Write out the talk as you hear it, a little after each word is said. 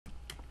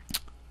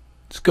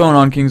going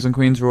on, Kings and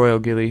Queens? Royal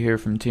Ghillie here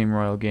from Team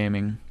Royal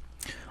Gaming.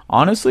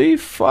 Honestly,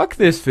 fuck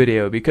this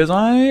video because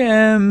I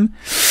am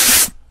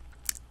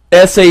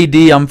SAD.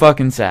 I'm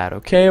fucking sad.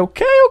 Okay.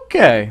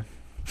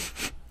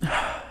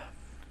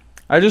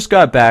 I just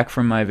got back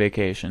from my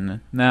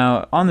vacation.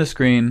 Now, on the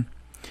screen,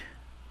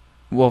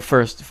 well,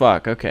 first,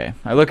 okay.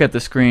 I look at the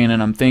screen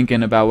and I'm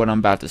thinking about what I'm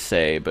about to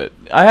say, but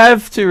I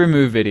have to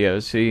remove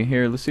videos. See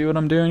here, let's see what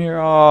I'm doing here.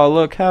 Oh,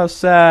 look how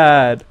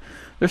sad.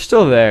 They're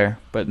still there,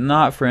 but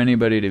not for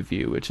anybody to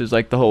view, which is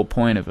like the whole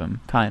point of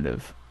them, kind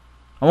of.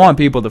 I want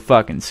people to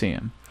fucking see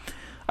them.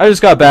 I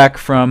just got back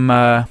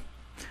from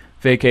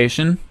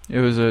vacation. It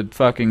was a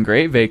fucking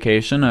great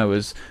vacation. I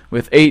was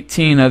with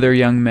 18 other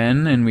young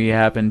men, and we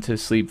happened to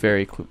sleep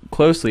very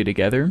closely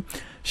together,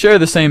 share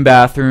the same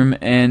bathroom,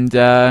 and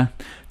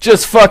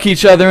just fuck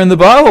each other in the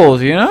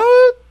buttholes, you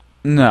know?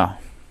 No.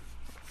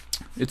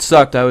 It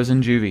sucked. I was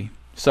in juvie.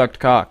 Sucked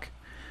cock.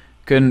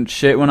 Couldn't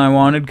shit when I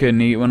wanted,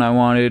 couldn't eat when I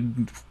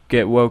wanted,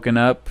 get woken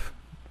up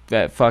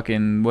at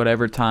fucking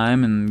whatever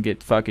time and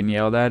get fucking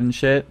yelled at and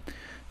shit. It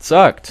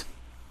sucked.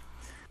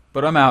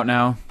 But I'm out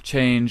now,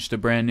 changed, a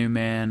brand new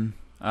man.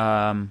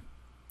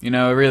 You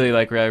know, really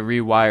like I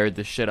rewired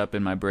the shit up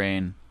in my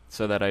brain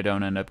so that I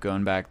don't end up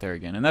going back there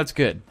again. And that's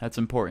good. That's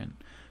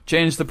important.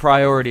 Changed the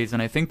priorities,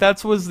 and I think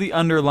that was the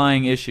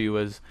underlying issue,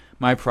 was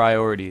my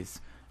priorities.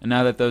 And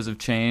now that those have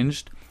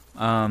changed,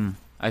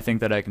 I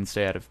think that I can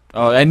stay out of...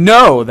 Oh, I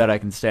know that I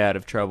can stay out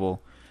of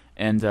trouble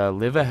and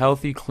live a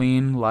healthy,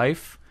 clean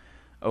life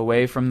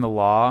away from the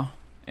law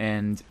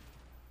and,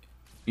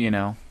 you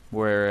know,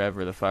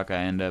 wherever the fuck I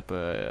end up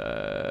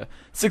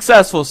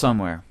successful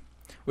somewhere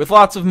with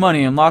lots of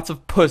money and lots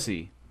of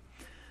pussy.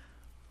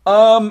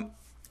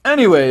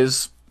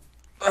 Anyways,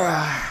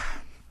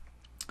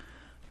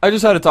 I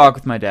just had a talk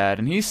with my dad,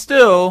 and he's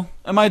still...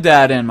 my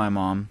dad and my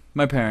mom,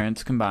 my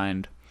parents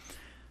combined,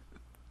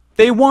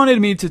 they wanted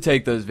me to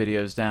take those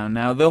videos down.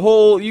 Now, the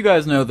whole... you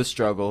guys know the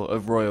struggle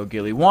of Royal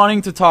Ghillie,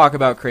 wanting to talk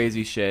about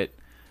crazy shit,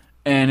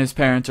 and his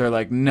parents are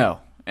like,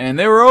 no. And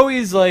they were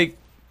always, like,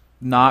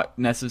 not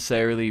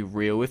necessarily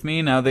real with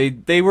me. Now,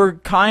 they were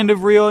kind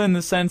of real in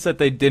the sense that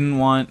they didn't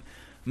want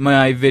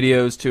my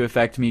videos to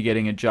affect me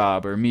getting a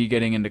job or me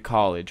getting into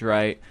college,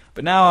 right?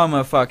 But now I'm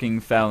a fucking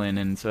felon,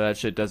 and so that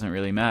shit doesn't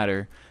really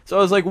matter. So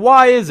I was like,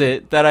 why is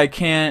it that I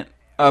can't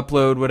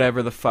upload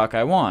whatever the fuck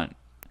I want?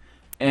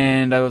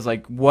 And I was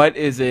like, what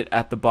is it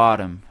at the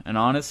bottom? And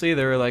honestly,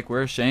 they were like,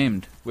 we're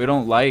ashamed. We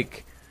don't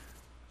like,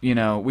 you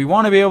know, we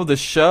want to be able to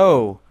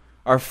show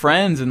our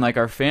friends and like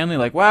our family,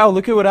 like, wow,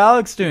 look at what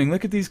Alex's doing.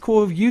 Look at these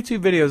cool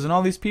YouTube videos and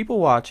all these people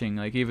watching.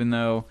 Like, even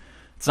though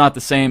it's not the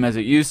same as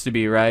it used to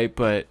be, right?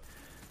 But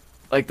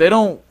like, they're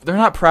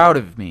not proud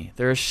of me.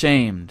 They're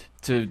ashamed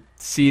to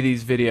see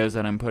these videos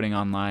that I'm putting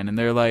online. And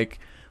they're like,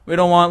 we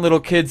don't want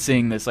little kids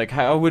seeing this. Like,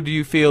 how would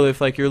you feel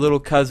if, like, your little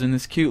cousin,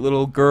 this cute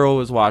little girl,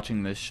 was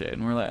watching this shit?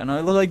 And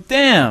I was like,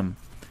 damn,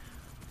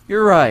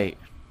 you're right.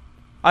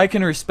 I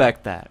can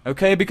respect that,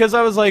 okay? Because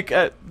I was like,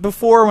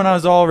 before when I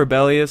was all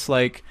rebellious,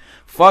 like,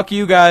 fuck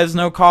you guys,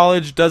 no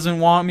college doesn't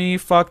want me,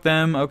 fuck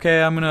them,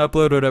 okay? I'm gonna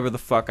upload whatever the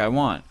fuck I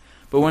want.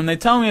 But when they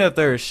tell me that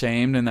they're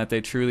ashamed and that they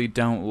truly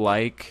don't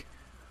like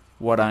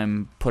what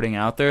I'm putting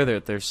out there,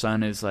 that their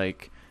son is,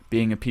 like,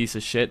 being a piece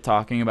of shit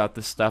talking about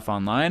this stuff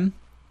online,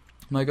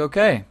 I'm like,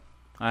 okay,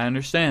 I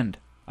understand.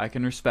 I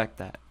can respect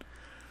that.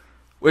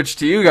 Which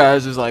to you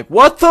guys is like,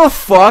 what the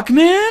fuck,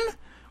 man?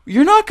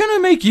 You're not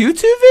gonna make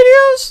YouTube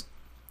videos?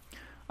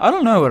 I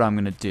don't know what I'm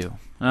gonna do.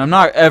 And I'm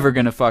not ever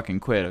gonna fucking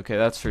quit, okay,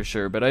 that's for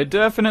sure. But I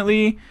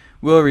definitely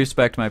will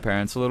respect my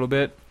parents a little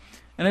bit.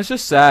 And it's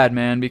just sad,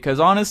 man, because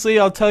honestly,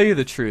 I'll tell you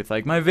the truth.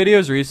 Like, my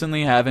videos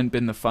recently haven't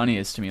been the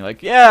funniest to me.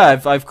 Like, yeah,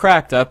 I've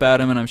cracked up at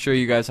them, and I'm sure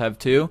you guys have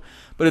too.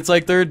 But it's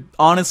like they're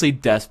honestly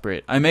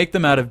desperate. I make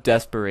them out of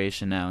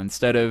desperation now,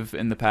 instead of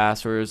in the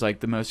past where it was like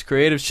the most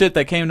creative shit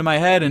that came to my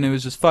head, and it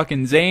was just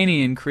fucking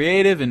zany and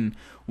creative and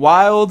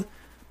wild.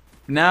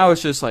 Now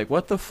it's just like,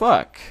 what the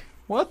fuck?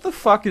 What the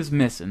fuck is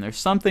missing? There's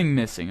something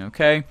missing,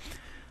 okay?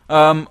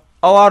 A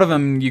lot of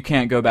them you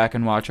can't go back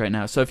and watch right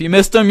now. So if you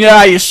missed them,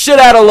 yeah, you shit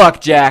out of luck,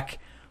 Jack.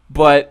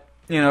 But,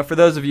 you know, for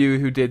those of you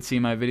who did see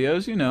my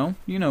videos, you know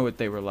what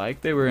they were like.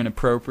 They were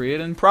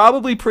inappropriate and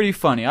probably pretty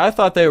funny. I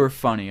thought they were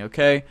funny,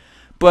 okay?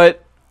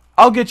 But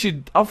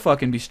I'll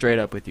fucking be straight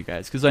up with you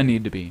guys, because I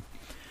need to be.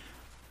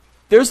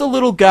 There's a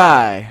little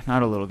guy,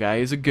 not a little guy,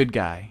 he's a good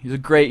guy. He's a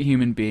great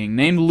human being,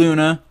 named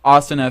Luna,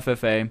 Austin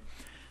FFA.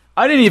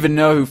 I didn't even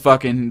know who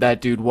fucking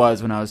that dude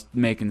was when I was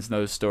making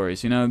those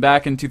stories. You know,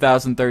 back in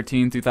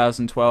 2013,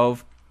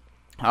 2012,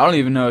 I don't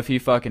even know if he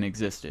fucking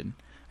existed.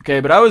 Okay,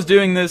 but I was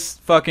doing this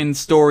fucking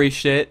story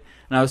shit,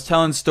 and I was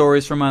telling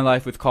stories from my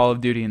life with Call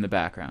of Duty in the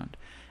background.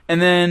 And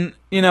then,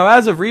 you know,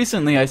 as of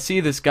recently, I see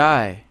this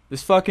guy,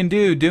 this fucking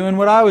dude, doing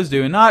what I was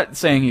doing. Not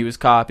saying he was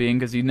copying,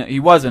 because he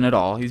wasn't at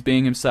all. He's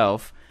being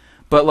himself.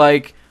 But,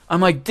 like, I'm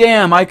like,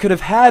 damn, I could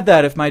have had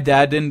that if my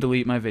dad didn't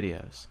delete my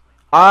videos.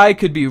 I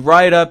could be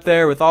right up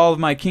there with all of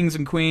my kings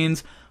and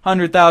queens,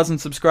 100,000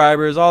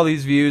 subscribers, all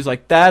these views.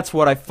 Like, that's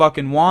what I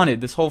fucking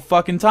wanted this whole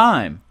fucking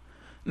time.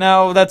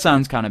 Now, that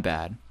sounds kind of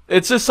bad.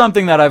 it's just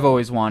something that I've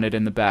always wanted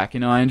in the back. You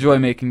know, I enjoy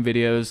making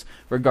videos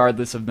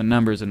regardless of the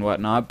numbers and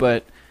whatnot,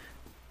 but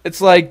it's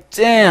like,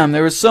 damn,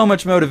 there was so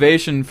much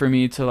motivation for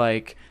me to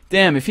like,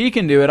 damn, if he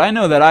can do it, I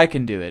know that I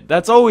can do it.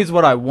 That's always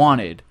what I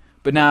wanted.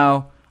 But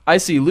now I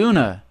see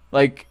Luna.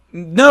 Like,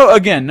 no,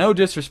 again, no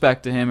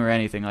disrespect to him or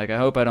anything. Like, I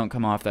hope I don't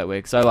come off that way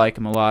because I like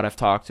him a lot. I've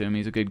talked to him.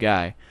 He's a good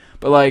guy.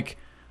 But like,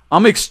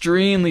 I'm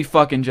extremely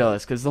fucking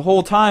jealous because the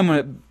whole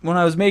time when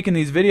I was making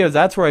these videos,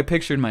 that's where I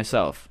pictured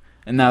myself.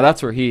 And now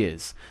that's where he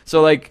is.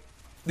 So like,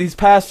 these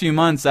past few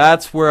months,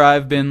 that's where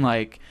I've been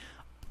like,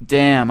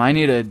 damn, I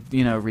need to,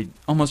 you know,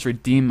 almost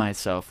redeem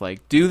myself.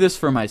 Like, do this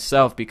for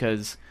myself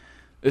because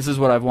this is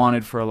what I've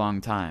wanted for a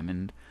long time.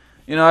 And,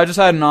 you know, I just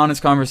had an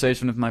honest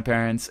conversation with my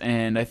parents,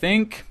 and I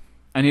think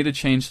I need to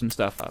change some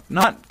stuff up.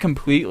 Not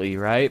completely,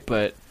 right?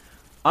 But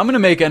I'm going to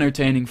make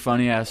entertaining,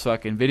 funny-ass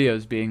fucking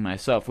videos being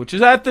myself, which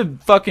is at the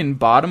fucking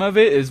bottom of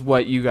it is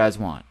what you guys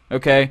want,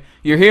 okay?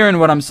 You're hearing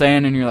what I'm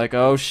saying, and you're like,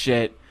 oh,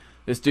 shit,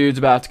 this dude's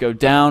about to go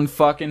down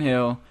fucking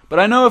hill. But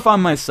I know if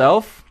I'm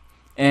myself,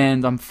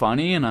 and I'm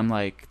funny, and I'm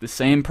like the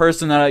same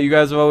person that you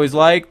guys have always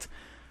liked,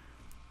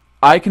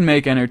 I can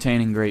make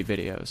entertaining, great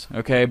videos,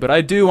 okay? But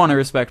I do want to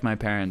respect my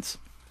parents.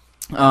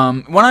 When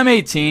I'm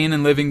 18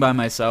 and living by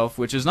myself,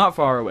 which is not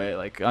far away,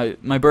 like,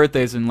 my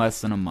birthday's in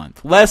less than a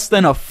month. Less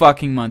than a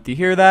fucking month. You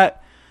hear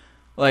that?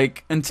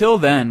 Like, until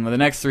then, the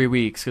next 3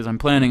 weeks, because I'm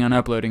planning on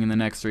uploading in the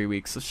next 3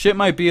 weeks, so shit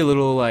might be a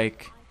little,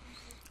 like,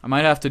 I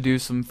might have to do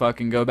some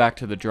fucking go back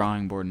to the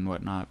drawing board and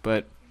whatnot,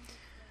 but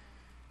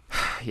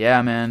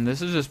yeah, man,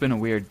 this has just been a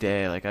weird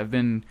day. Like, I've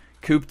been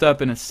cooped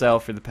up in a cell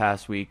for the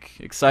past week,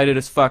 excited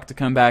as fuck to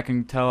come back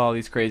and tell all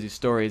these crazy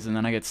stories, and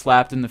then I get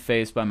slapped in the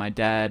face by my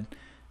dad,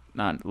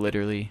 not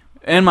literally,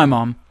 and my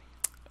mom,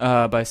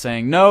 by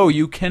saying, no,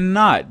 you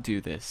cannot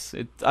do this.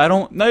 They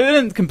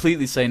didn't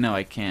completely say, no,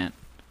 I can't.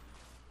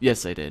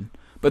 Yes, they did.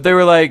 But they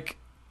were like,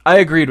 I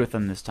agreed with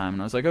them this time,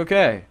 and I was like,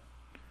 okay,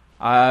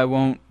 I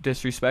won't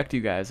disrespect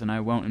you guys, and I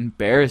won't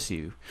embarrass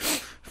you.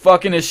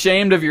 Fucking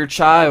ashamed of your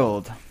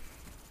child.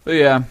 But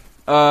yeah,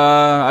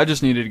 I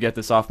just needed to get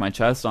this off my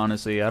chest,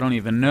 honestly. I don't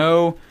even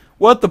know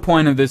what the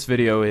point of this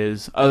video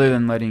is, other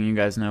than letting you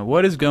guys know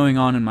what is going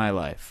on in my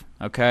life,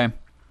 okay?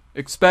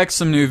 Expect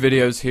some new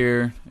videos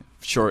here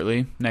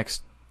shortly,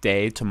 next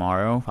day,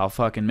 tomorrow. I'll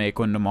fucking make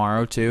one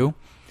tomorrow, too.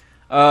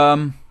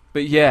 But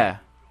yeah,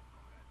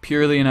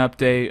 purely an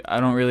update. I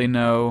don't really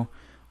know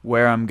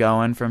where I'm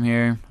going from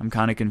here. I'm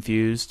kind of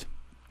confused.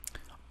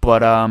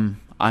 But,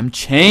 I'm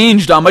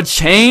changed. I'm a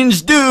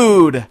changed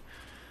dude.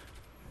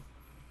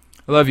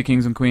 I love you,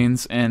 kings and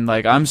queens, and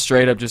like I'm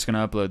straight up just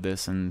gonna upload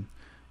this and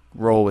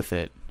roll with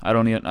it. I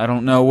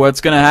don't know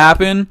what's gonna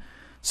happen,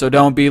 so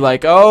don't be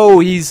like, oh,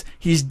 he's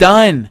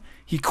done,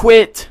 he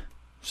quit,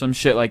 some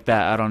shit like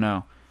that. I don't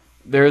know.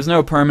 There is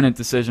no permanent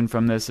decision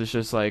from this. It's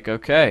just like,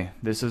 okay,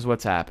 this is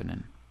what's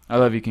happening. I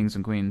love you, kings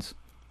and queens.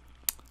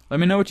 Let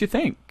me know what you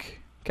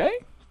think. Okay,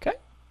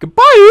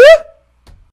 goodbye.